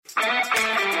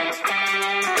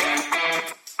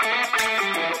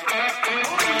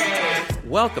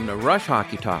Welcome to Rush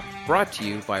Hockey Talk, brought to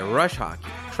you by Rush Hockey,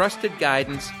 trusted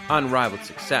guidance, unrivaled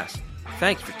success.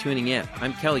 Thanks for tuning in.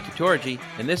 I'm Kelly Katorji,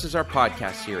 and this is our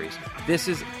podcast series. This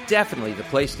is definitely the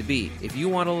place to be if you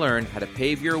want to learn how to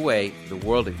pave your way to the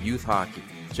world of youth hockey.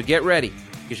 So get ready,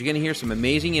 because you're going to hear some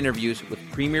amazing interviews with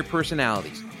premier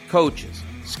personalities, coaches,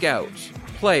 scouts,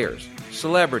 players,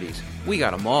 celebrities. We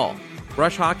got them all.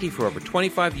 Rush Hockey for over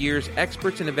 25 years,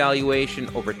 experts in evaluation,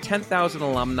 over 10,000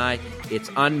 alumni. It's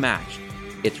unmatched.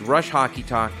 It's Rush Hockey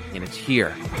Talk, and it's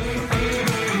here.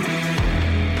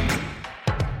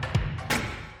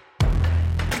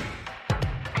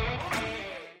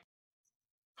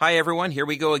 Hi, everyone. Here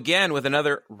we go again with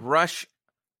another Rush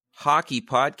Hockey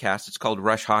podcast. It's called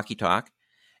Rush Hockey Talk,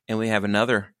 and we have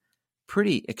another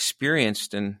pretty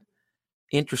experienced and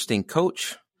interesting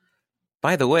coach.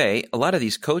 By the way, a lot of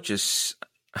these coaches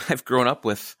I've grown up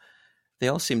with, they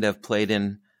all seem to have played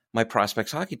in my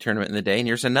Prospects hockey tournament in the day, and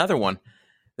here's another one.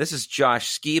 This is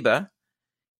Josh Skiba.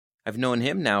 I've known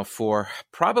him now for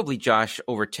probably, Josh,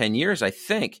 over 10 years, I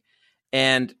think.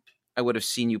 And I would have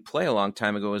seen you play a long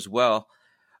time ago as well.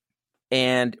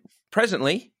 And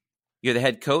presently, you're the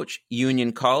head coach,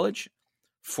 Union College,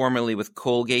 formerly with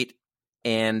Colgate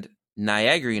and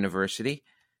Niagara University.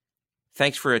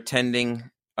 Thanks for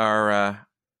attending our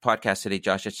podcast today,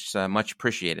 Josh. It's much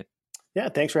appreciated. Yeah,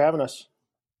 thanks for having us.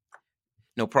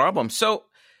 No problem. So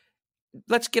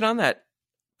let's get on that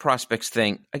Prospects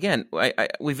thing. Again,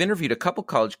 we've interviewed a couple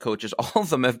college coaches. All of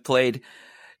them have played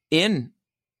in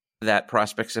that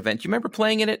Prospects event. Do you remember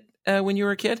playing in it when you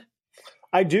were a kid?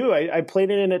 I do. I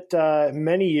played in it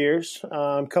many years.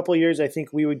 A couple of years, I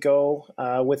think we would go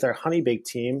with our Honeybake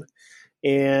team,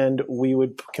 and we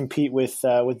would compete with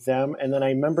them. And then I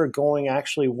remember going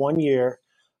actually one year.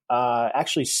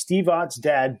 Actually, Steve Ott's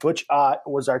dad, Butch Ott,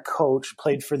 was our coach.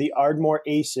 Played for the Ardmore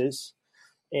Aces.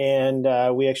 And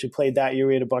we actually played that year.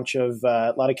 We had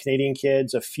a lot of Canadian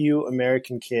kids, a few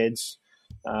American kids.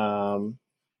 And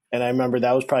I remember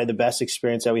that was probably the best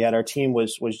experience that we had. Our team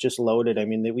was just loaded. I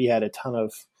mean, we had a ton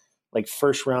of like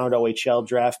first round OHL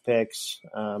draft picks,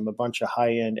 a bunch of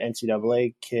high end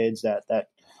NCAA kids that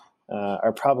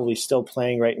are probably still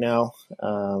playing right now.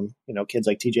 Kids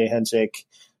like TJ Hensick.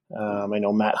 I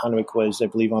know Matt Hunwick was, I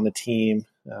believe, on the team.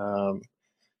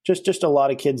 Just a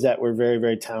lot of kids that were very,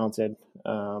 very talented.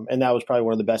 And that was probably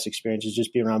one of the best experiences,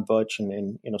 just being around Butch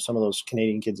and some of those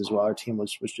Canadian kids as well. Our team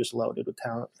was just loaded with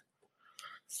talent.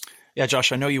 Yeah,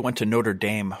 Josh, I know you went to Notre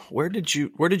Dame. Where did you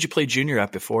play junior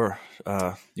at before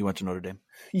you went to Notre Dame?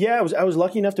 Yeah, I was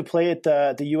lucky enough to play at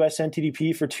the US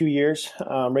NTDP for 2 years,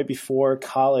 right before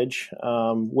college,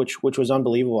 which was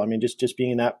unbelievable. I mean, just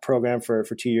being in that program for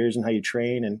 2 years and how you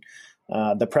train and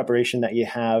the preparation that you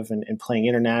have and playing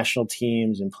international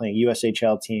teams and playing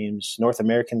USHL teams, North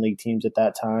American League teams at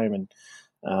that time. And,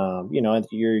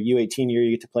 your U18 year,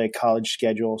 you get to play a college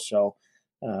schedule. So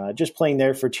just playing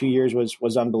there for 2 years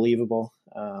was unbelievable.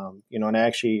 And I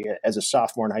actually, as a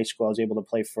sophomore in high school, I was able to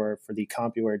play for the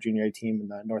CompuWare Junior A team in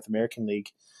the North American League,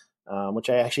 which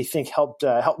I actually think helped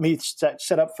me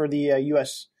set up for the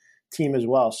U.S. team as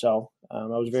well. So I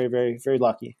was very, very, very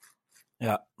lucky.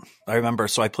 Yeah, I remember.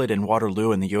 So I played in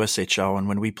Waterloo in the USHL, and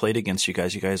when we played against you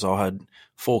guys all had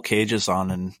full cages on,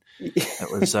 and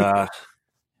it was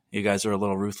you guys were a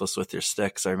little ruthless with your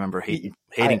sticks. I remember hating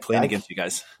playing against you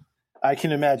guys. I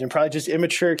can imagine. Probably just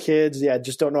immature kids. Yeah,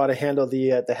 just don't know how to handle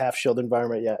the half shield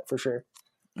environment yet, for sure.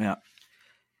 Yeah.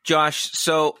 Josh,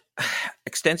 so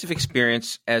extensive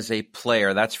experience as a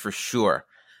player, that's for sure.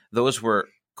 Those were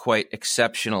quite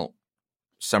exceptional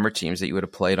summer teams that you would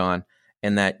have played on,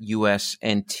 and that US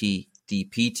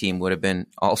NTDP team would have been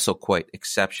also quite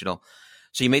exceptional.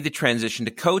 So you made the transition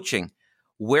to coaching.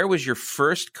 Where was your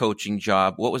first coaching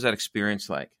job? What was that experience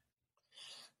like?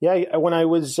 Yeah, when I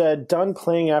was done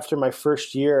playing after my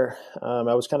first year,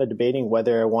 I was kind of debating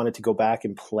whether I wanted to go back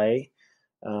and play.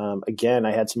 Again,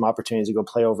 I had some opportunities to go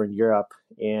play over in Europe,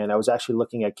 and I was actually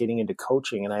looking at getting into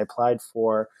coaching, and I applied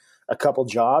for a couple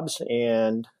jobs,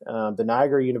 and the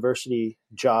Niagara University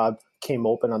job came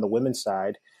open on the women's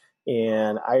side,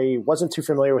 and I wasn't too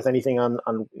familiar with anything on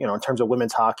in terms of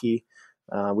women's hockey.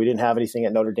 We didn't have anything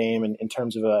at Notre Dame in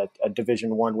terms of a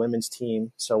Division I women's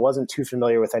team, so I wasn't too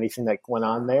familiar with anything that went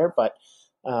on there. But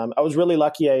I was really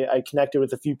lucky. I connected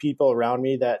with a few people around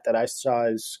me that I saw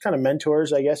as kind of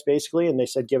mentors, I guess, basically, and they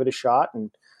said, give it a shot.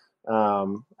 And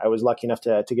I was lucky enough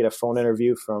to get a phone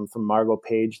interview from Margot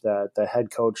Page, the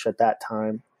head coach at that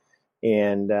time.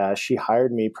 And she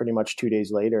hired me pretty much 2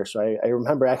 days later. So I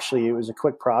remember actually it was a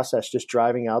quick process, just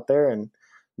driving out there and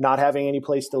not having any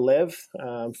place to live.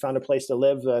 Found a place to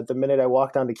live the minute I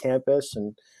walked onto campus,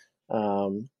 and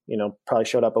Probably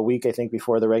showed up a week, I think,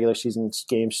 before the regular season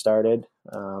game started,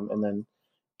 and then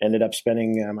ended up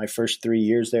spending my first 3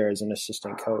 years there as an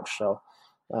assistant coach. So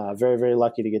very, very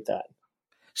lucky to get that.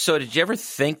 So did you ever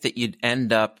think that you'd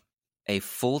end up a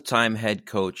full-time head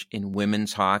coach in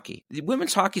women's hockey?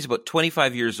 Women's hockey is about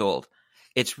 25 years old.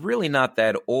 It's really not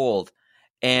that old.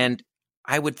 And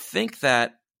I would think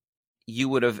that you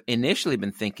would have initially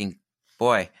been thinking,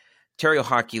 boy, Ontario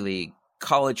Hockey League,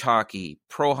 college hockey,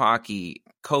 pro hockey,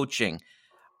 coaching.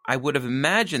 I would have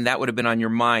imagined that would have been on your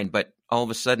mind, but all of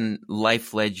a sudden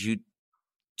life led you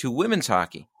to women's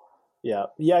hockey. Yeah.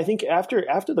 I think after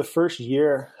the first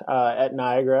year at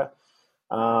Niagara,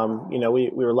 we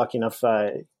were lucky enough.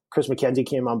 Chris McKenzie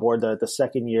came on board the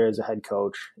second year as a head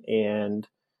coach, and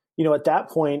at that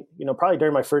point, probably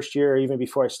during my first year, or even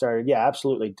before I started, yeah,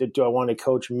 absolutely. Do I want to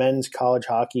coach men's college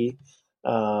hockey,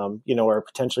 or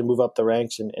potentially move up the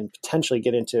ranks and potentially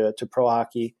get into pro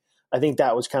hockey? I think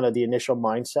that was kind of the initial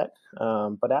mindset.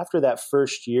 But after that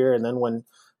first year, and then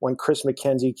when Chris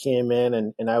McKenzie came in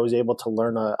and I was able to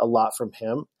learn a lot from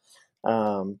him,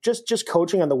 just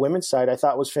coaching on the women's side, I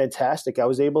thought was fantastic. I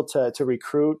was able to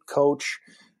recruit, coach.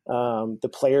 The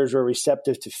players were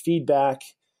receptive to feedback.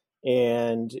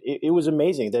 And it was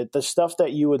amazing. The stuff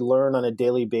that you would learn on a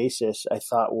daily basis, I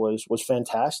thought was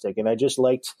fantastic. And I just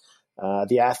liked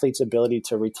the athletes' ability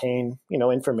to retain,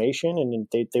 information, and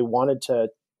they wanted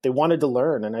to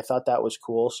learn. And I thought that was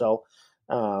cool. So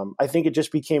I think it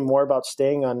just became more about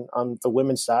staying on the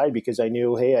women's side, because I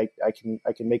knew, hey, I can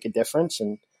make a difference.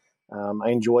 And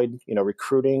I enjoyed,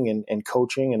 recruiting and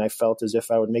coaching. And I felt as if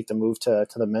I would make the move to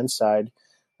the men's side.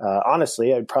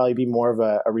 Honestly, I'd probably be more of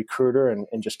a recruiter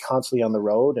and just constantly on the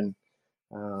road. And,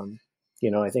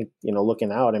 I think,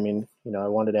 looking out, I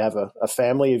wanted to have a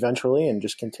family eventually and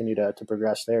just continue to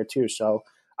progress there too. So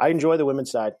I enjoy the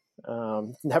women's side.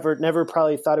 Never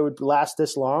probably thought it would last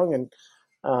this long. And,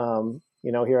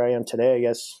 here I am today, I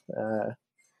guess,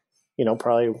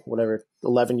 probably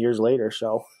 11 years later.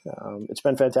 So it's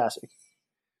been fantastic.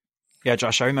 Yeah,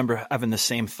 Josh, I remember having the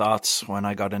same thoughts when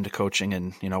I got into coaching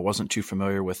and, wasn't too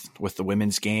familiar with the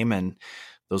women's game and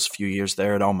those few years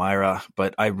there at Elmira,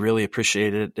 but I really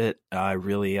appreciated it. I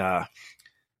really got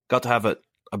to have a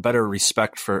better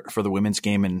respect for the women's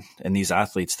game and these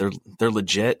athletes. They're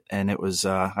legit. And it was,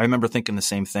 I remember thinking the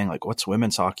same thing, like, what's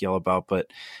women's hockey all about?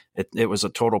 But it was a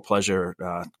total pleasure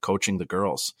coaching the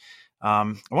girls.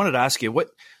 I wanted to ask you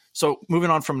so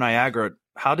moving on from Niagara,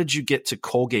 how did you get to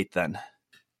Colgate then?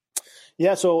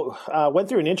 Yeah, so went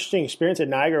through an interesting experience at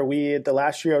Niagara. The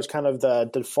last year I was kind of the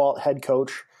default head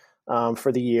coach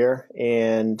for the year,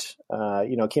 and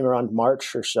came around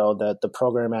March or so that the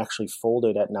program actually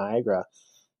folded at Niagara,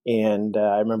 and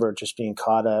I remember just being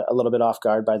caught a little bit off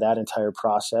guard by that entire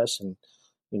process. And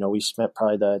we spent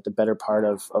probably the better part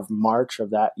of March of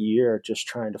that year just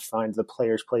trying to find the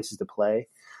players places to play.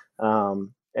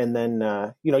 And then,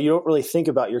 you don't really think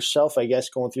about yourself, I guess,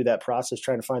 going through that process,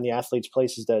 trying to find the athletes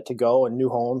places to go and new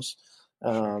homes.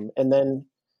 And then,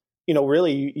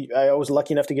 really, I was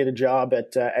lucky enough to get a job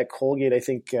at Colgate. I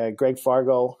think Greg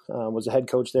Fargo was a head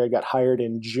coach there. I got hired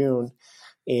in June,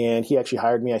 and he actually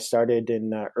hired me. I started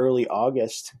in early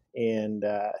August. And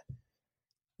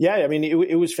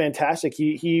it was fantastic.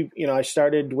 He I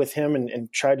started with him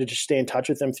and tried to just stay in touch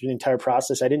with him through the entire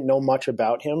process. I didn't know much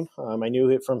about him. I knew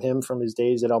it from his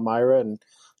days at Elmira, and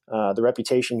the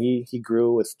reputation he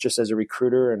grew with just as a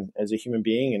recruiter and as a human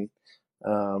being. And,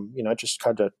 I just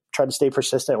tried to stay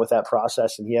persistent with that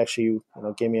process. And he actually,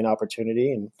 gave me an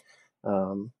opportunity, and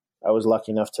I was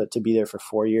lucky enough to be there for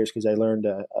 4 years because I learned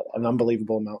an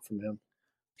unbelievable amount from him.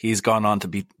 He's gone on to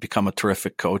become a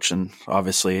terrific coach and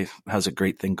obviously has a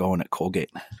great thing going at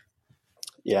Colgate.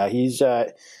 Yeah, he's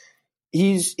got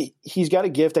a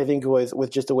gift, I think, with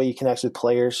just the way he connects with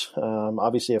players.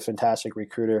 Obviously a fantastic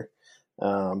recruiter.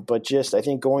 But just, I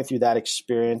think, going through that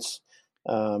experience,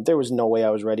 there was no way I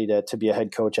was ready to be a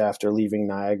head coach after leaving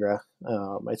Niagara.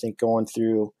 I think going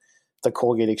through the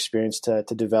Colgate experience to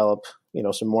develop,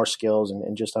 some more skills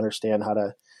and just understand how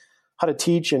to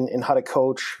teach and how to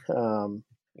coach,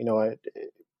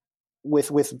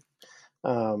 with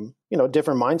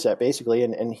different mindset basically.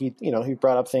 And he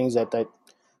brought up things that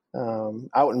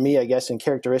out in me, I guess, and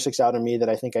characteristics out in me that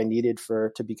I think I needed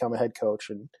to become a head coach,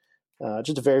 and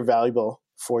just a very valuable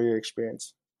 4-year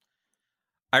experience.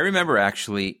 I remember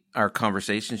actually our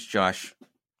conversations, Josh,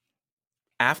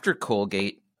 after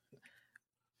Colgate,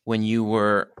 when you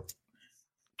were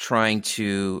trying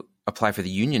to apply for the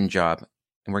union job,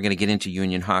 and we're going to get into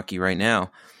union hockey right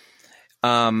now.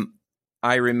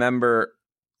 I remember,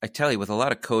 I tell you, with a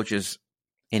lot of coaches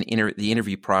in the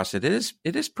interview process,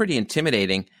 it is pretty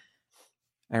intimidating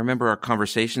I remember our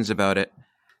conversations about it.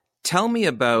 Tell me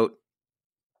about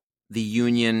the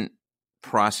union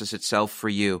process itself for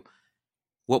you.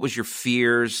 What was your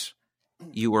fears?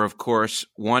 You were, of course,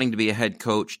 wanting to be a head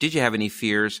coach. Did you have any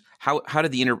fears? How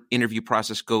did the interview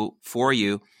process go for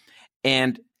you?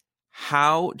 And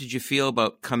how did you feel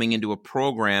about coming into a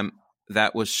program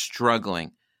that was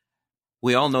struggling?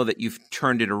 We all know that you've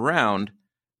turned it around,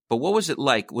 but what was it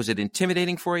like? Was it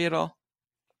intimidating for you at all?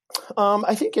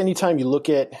 I think anytime you look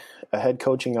at a head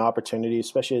coaching opportunity,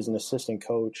 especially as an assistant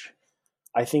coach,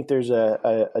 I think there's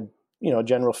a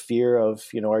general fear of,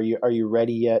 are you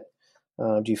ready yet?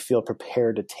 Do you feel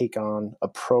prepared to take on a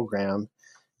program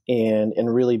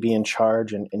and really be in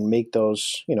charge and make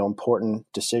those, important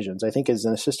decisions? I think as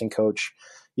an assistant coach,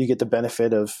 you get the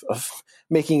benefit of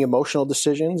making emotional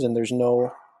decisions, and there's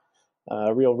no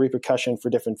real repercussion for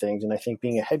different things. And I think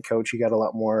being a head coach, you got a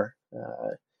lot more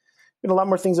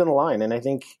things on the line. And I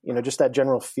think, just that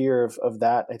general fear of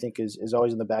that, I think is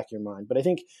always in the back of your mind. But I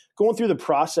think going through the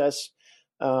process,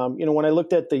 when I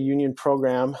looked at the union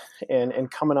program and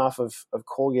coming off of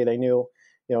Colgate, I knew,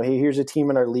 hey, here's a team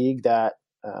in our league that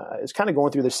is kind of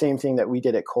going through the same thing that we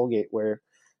did at Colgate, where,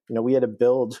 we had to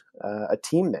build a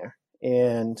team there.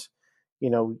 And,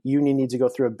 union needs to go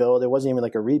through a build. It wasn't even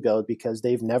like a rebuild, because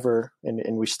they've never,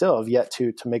 and we still have yet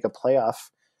to make a playoff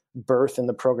berth in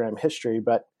the program history.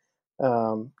 But,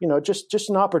 just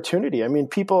an opportunity. I mean,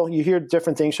 you hear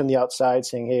different things from the outside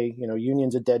saying, hey,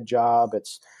 union's a dead job.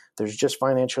 There's just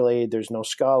financial aid. There's no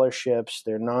scholarships.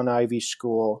 They're non-Ivy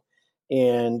school.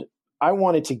 And I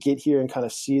wanted to get here and kind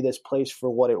of see this place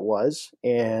for what it was.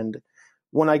 And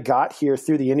when I got here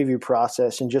through the interview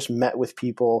process and just met with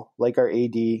people like our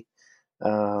AD,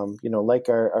 like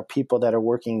our people that are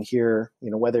working here,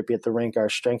 whether it be at the rink, our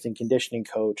strength and conditioning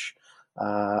coach,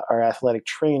 our athletic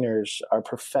trainers, our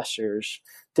professors,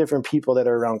 different people that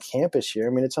are around campus here.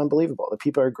 I mean, it's unbelievable. The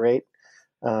people are great.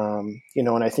 And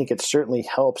I think it certainly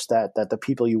helps that the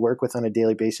people you work with on a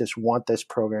daily basis want this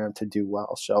program to do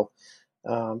well. So,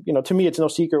 to me, it's no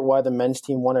secret why the men's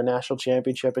team won a national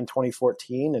championship in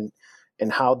 2014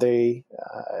 and how they,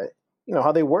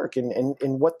 how they work and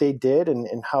what they did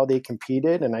and how they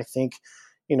competed. And I think,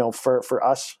 for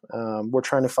us, we're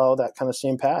trying to follow that kind of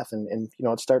same path and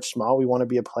it starts small. We want to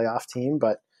be a playoff team,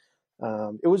 but,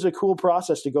 it was a cool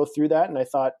process to go through that. And I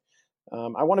thought,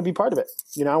 I want to be part of it.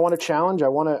 I want to challenge. I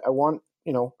want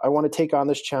to take on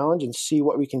this challenge and see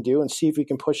what we can do and see if we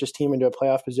can push this team into a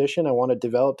playoff position. I want to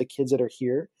develop the kids that are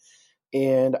here,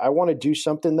 and I want to do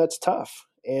something that's tough.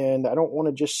 And I don't want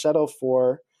to just settle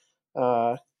for,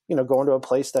 going to a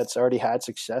place that's already had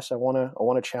success. I want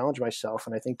to challenge myself.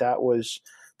 And I think that was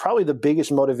probably the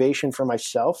biggest motivation for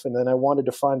myself. And then I wanted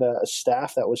to find a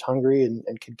staff that was hungry and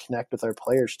could connect with our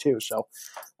players too. So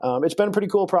it's been a pretty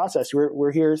cool process.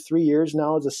 We're here 3 years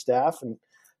now as a staff, and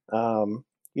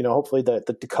hopefully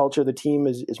the culture of the team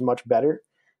is much better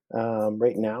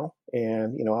right now.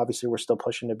 And obviously we're still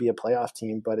pushing to be a playoff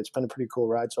team, but it's been a pretty cool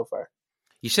ride so far.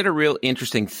 You said a real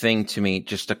interesting thing to me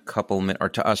just a couple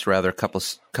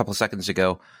seconds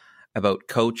ago about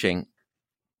coaching.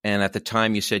 And at the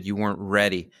time you said you weren't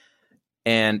ready.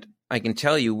 And I can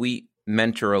tell you, we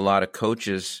mentor a lot of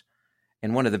coaches.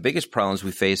 And one of the biggest problems we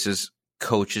face is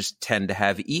coaches tend to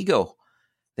have ego.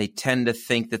 They tend to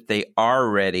think that they are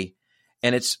ready.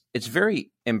 And it's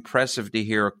very impressive to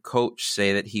hear a coach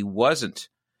say that he wasn't.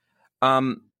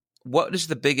 What is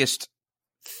the biggest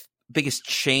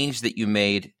change that you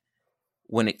made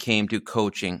when it came to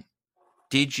coaching?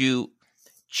 Did you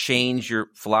change your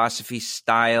philosophy,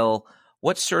 style?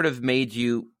 What sort of made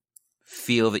you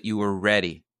feel that you were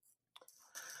ready?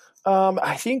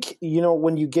 I think,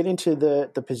 when you get into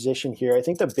the position here, I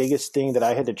think the biggest thing that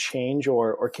I had to change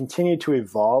or continue to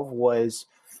evolve was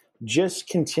just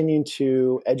continuing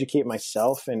to educate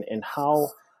myself and how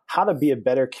to be a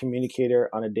better communicator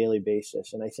on a daily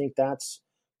basis. And I think that's,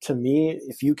 to me,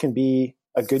 if you can be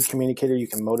a good communicator, you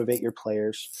can motivate your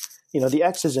players. The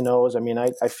X's and O's, I mean,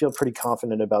 I feel pretty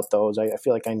confident about those. I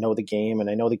feel like I know the game, and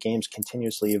I know the game's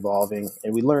continuously evolving,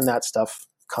 and we learn that stuff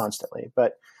constantly.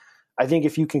 But I think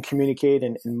if you can communicate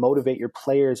and motivate your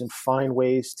players and find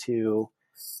ways to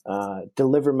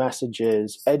deliver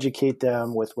messages, educate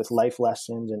them with life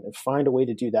lessons, and find a way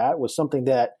to do that was something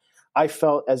that I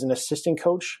felt as an assistant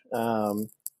coach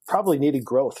probably needed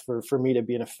growth for me to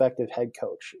be an effective head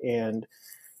coach. And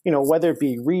whether it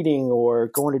be reading or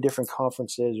going to different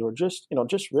conferences or just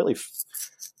really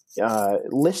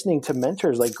listening to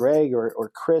mentors like Greg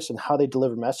or Chris and how they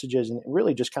deliver messages and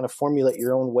really just kind of formulate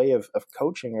your own way of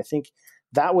coaching. I think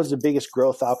that was the biggest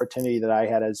growth opportunity that I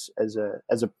had as a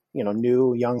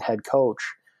new young head coach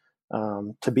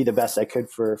to be the best I could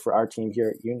for our team here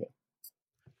at Union.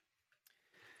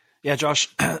 Yeah, Josh,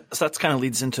 so that kind of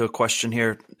leads into a question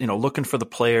here, looking for the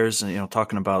players and,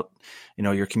 talking about,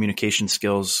 your communication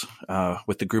skills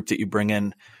with the group that you bring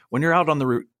in. When you're out on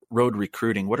the road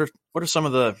recruiting, what are some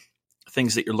of the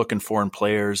things that you're looking for in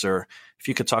players? Or if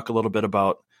you could talk a little bit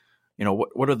about,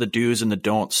 what are the do's and the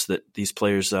don'ts that these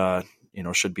players,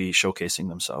 should be showcasing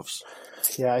themselves?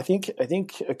 Yeah, I think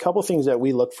a couple things that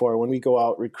we look for when we go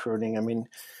out recruiting. I mean,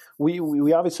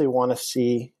 we obviously want to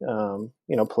see,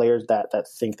 players that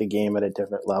think the game at a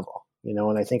different level,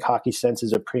 and I think Hockey Sense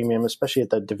is a premium, especially at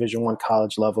the Division I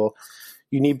college level.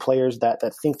 You need players that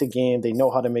think the game, they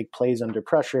know how to make plays under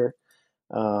pressure.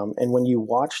 And when you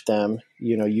watch them,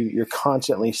 you're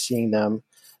constantly seeing them,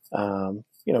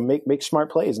 make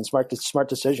smart plays and smart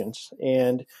decisions.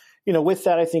 And, with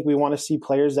that, I think we want to see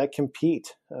players that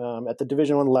compete at the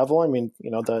Division I level. I mean,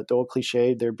 the old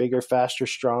cliche, they're bigger, faster,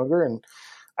 stronger. And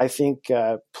I think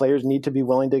players need to be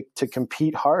willing to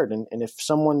compete hard. And if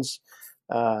someone's,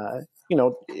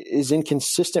 is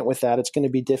inconsistent with that, it's going to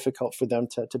be difficult for them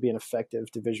to be an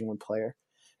effective Division I player.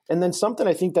 And then something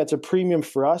I think that's a premium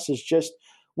for us is just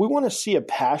we want to see a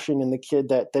passion in the kid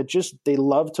that just they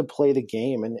love to play the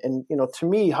game. And to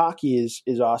me, hockey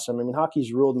is awesome. I mean,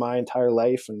 hockey's ruled my entire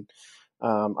life, and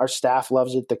our staff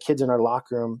loves it. The kids in our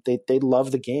locker room, they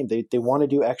love the game. They want to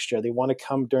do extra. They want to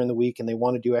come during the week and they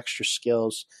want to do extra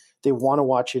skills. They want to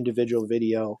watch individual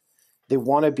video. They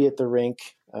want to be at the rink,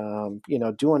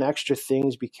 doing extra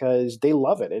things because they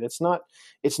love it. And it's not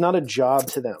a job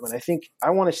to them. And I think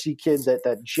I want to see kids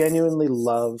that genuinely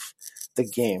love the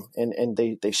game and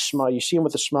they smile. You see them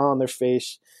with a smile on their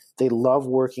face. They love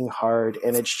working hard,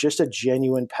 and it's just a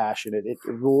genuine passion. It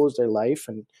rules their life.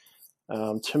 And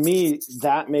to me,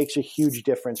 that makes a huge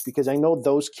difference because I know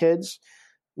those kids,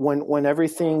 when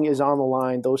everything is on the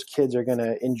line, those kids are going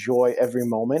to enjoy every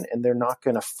moment and they're not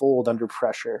going to fold under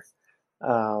pressure.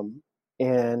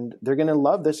 And they're going to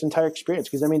love this entire experience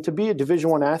because, I mean, to be a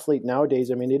Division I athlete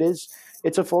nowadays, I mean,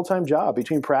 it's a full-time job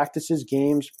between practices,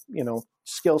 games,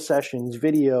 skill sessions,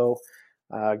 video,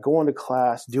 going to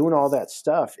class, doing all that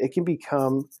stuff. It can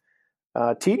become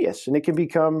tedious and it can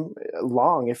become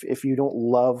long if you don't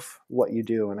love what you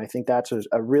do. And I think that's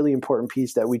a really important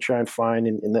piece that we try and find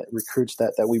in the recruits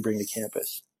that we bring to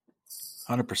campus.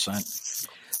 100%.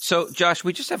 So, Josh,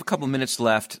 we just have a couple minutes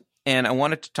left, and I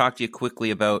wanted to talk to you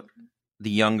quickly about the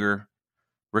younger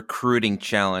recruiting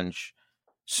challenge.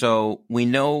 So we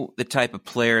know the type of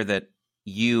player that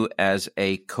you as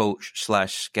a coach /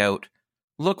 scout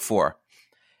look for.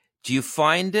 Do you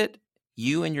find it,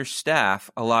 you and your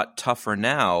staff, a lot tougher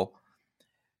now,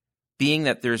 being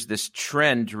that there's this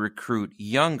trend to recruit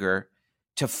younger,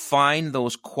 to find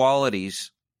those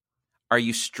qualities? Are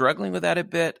you struggling with that a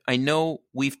bit? I know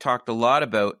we've talked a lot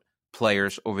about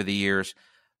players over the years,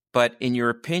 but in your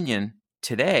opinion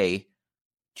today,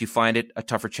 do you find it a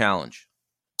tougher challenge?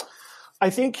 I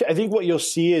think what you'll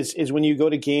see is when you go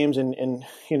to games and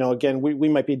again, we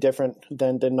might be different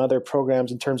than other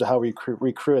programs in terms of how we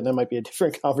recruit, and that might be a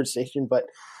different conversation. But,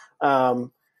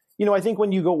 I think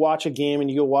when you go watch a game and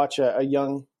you go watch a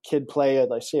young kid play,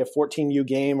 like say a 14U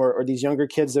game or these younger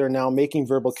kids that are now making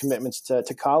verbal commitments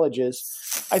to colleges,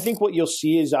 I think what you'll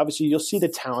see is obviously you'll see the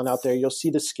talent out there. You'll see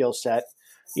the skill set.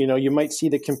 You might see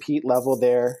the compete level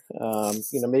there.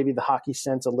 Maybe the hockey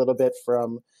sense a little bit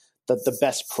from the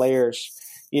best players,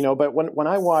 but when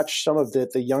I watch some of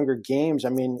the younger games, I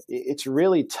mean, it's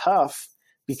really tough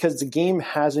because the game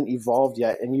hasn't evolved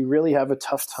yet. And you really have a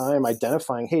tough time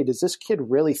identifying, hey, does this kid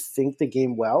really think the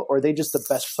game well, or are they just the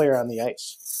best player on the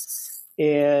ice?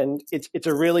 And it's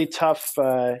a really tough,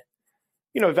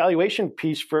 evaluation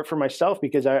piece for myself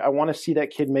because I want to see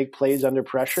that kid make plays under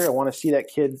pressure. I want to see that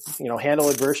kid, handle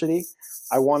adversity.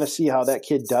 I want to see how that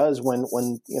kid does when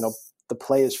the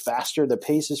play is faster, the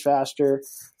pace is faster,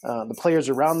 the players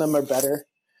around them are better,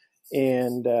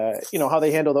 and how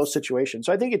they handle those situations.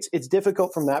 So I think it's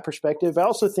difficult from that perspective. I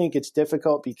also think it's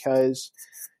difficult because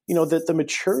the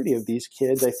maturity of these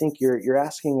kids. I think you're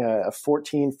asking a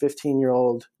 14,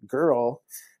 15-year-old girl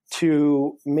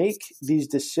to make these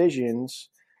decisions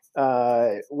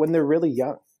when they're really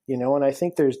young. And I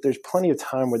think there's plenty of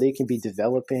time where they can be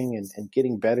developing and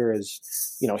getting better as,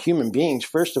 human beings,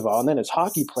 first of all, and then as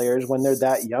hockey players when they're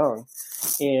that young.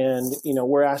 And,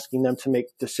 we're asking them to make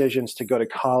decisions to go to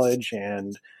college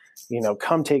and,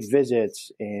 come take visits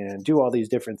and do all these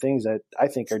different things that I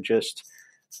think are just,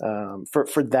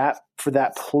 for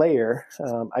that player,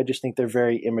 I just think they're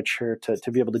very immature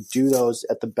to be able to do those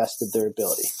at the best of their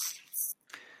ability.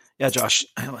 Yeah, Josh,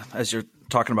 as you're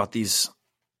talking about these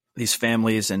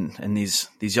families and these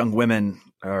young women,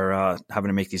 are having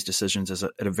to make these decisions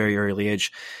at a very early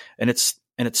age, and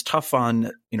it's tough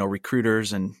on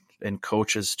recruiters and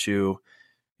coaches to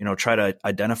try to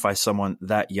identify someone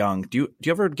that young. Do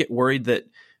you ever get worried that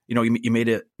you made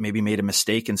a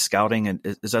mistake in scouting, and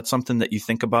is that something that you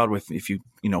think about if you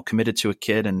committed to a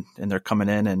kid and they're coming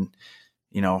in and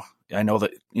I know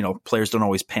that players don't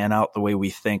always pan out the way we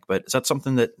think, but is that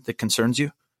something that concerns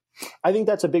you? I think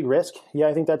that's a big risk. Yeah,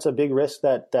 I think that's a big risk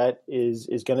that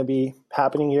is going to be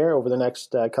happening here over the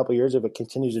next couple of years if it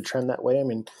continues to trend that way. I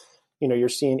mean, you're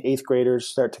seeing 8th graders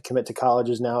start to commit to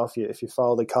colleges now if you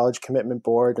follow the college commitment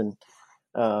board, and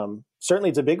certainly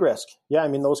it's a big risk. Yeah, I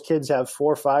mean, those kids have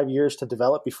 4 or 5 years to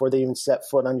develop before they even set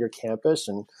foot on your campus,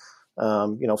 and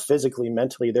physically,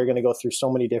 mentally, they're going to go through so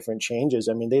many different changes.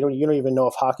 I mean, you don't even know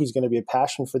if hockey's going to be a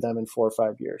passion for them in 4 or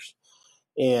 5 years,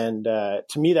 and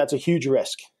to me, that's a huge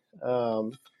risk.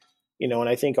 And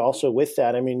I think also with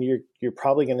that, I mean, you're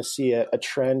probably going to see a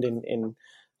trend in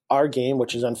our game,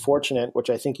 which is unfortunate, which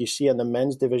I think you see on the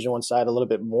men's Division I side a little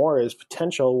bit more, is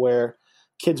potential where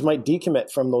kids might decommit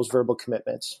from those verbal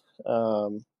commitments,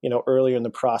 earlier in the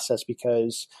process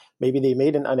because maybe they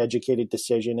made an uneducated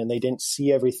decision and they didn't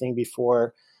see everything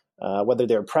before, whether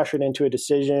they were pressured into a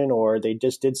decision or they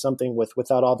just did something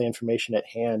without all the information at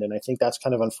hand. And I think that's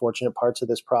kind of unfortunate parts of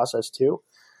this process too.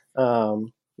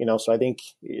 So I think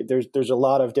there's a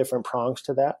lot of different prongs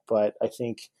to that, but I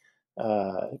think,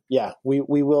 we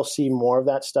will see more of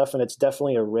that stuff, and it's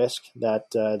definitely a risk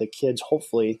that the kids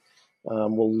hopefully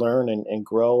will learn and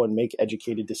grow and make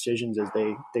educated decisions as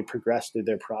they progress through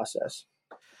their process.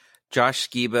 Josh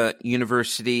Sciba,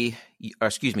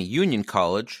 Union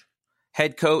College,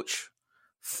 head coach,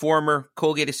 former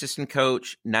Colgate assistant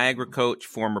coach, Niagara coach,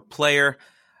 former player.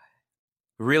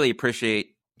 Really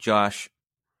appreciate, Josh,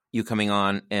 you coming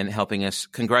on and helping us.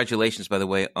 Congratulations, by the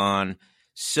way, on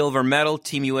silver medal,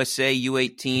 Team USA,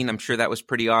 U18. I'm sure that was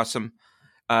pretty awesome.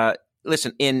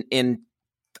 Listen, in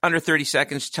under 30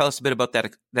 seconds, tell us a bit about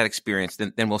that experience,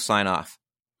 then we'll sign off.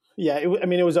 Yeah, it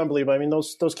was unbelievable. I mean,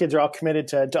 those kids are all committed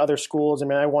to other schools. I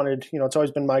mean, I wanted, it's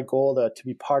always been my goal to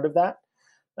be part of that.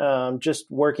 Just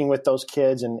working with those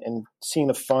kids and seeing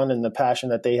the fun and the passion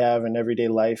that they have in everyday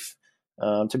life,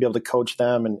 to be able to coach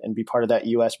them and be part of that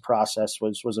U.S. process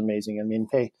was amazing. I mean,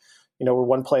 hey, we're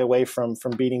one play away from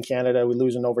beating Canada. We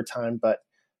lose in overtime, but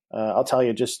I'll tell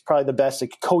you, just probably the best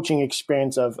coaching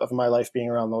experience of my life being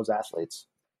around those athletes.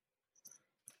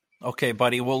 Okay,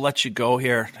 buddy, we'll let you go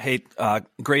here. Hey,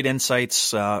 great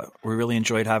insights. We really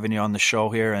enjoyed having you on the show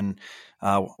here, and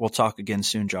we'll talk again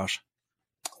soon, Josh.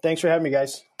 Thanks for having me,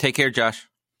 guys. Take care, Josh.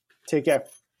 Take care.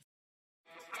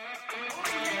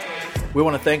 We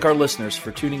want to thank our listeners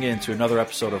for tuning in to another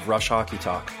episode of Rush Hockey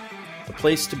Talk, the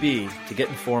place to be to get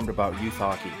informed about youth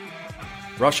hockey.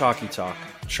 Rush Hockey Talk,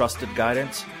 trusted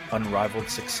guidance, unrivaled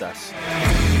success.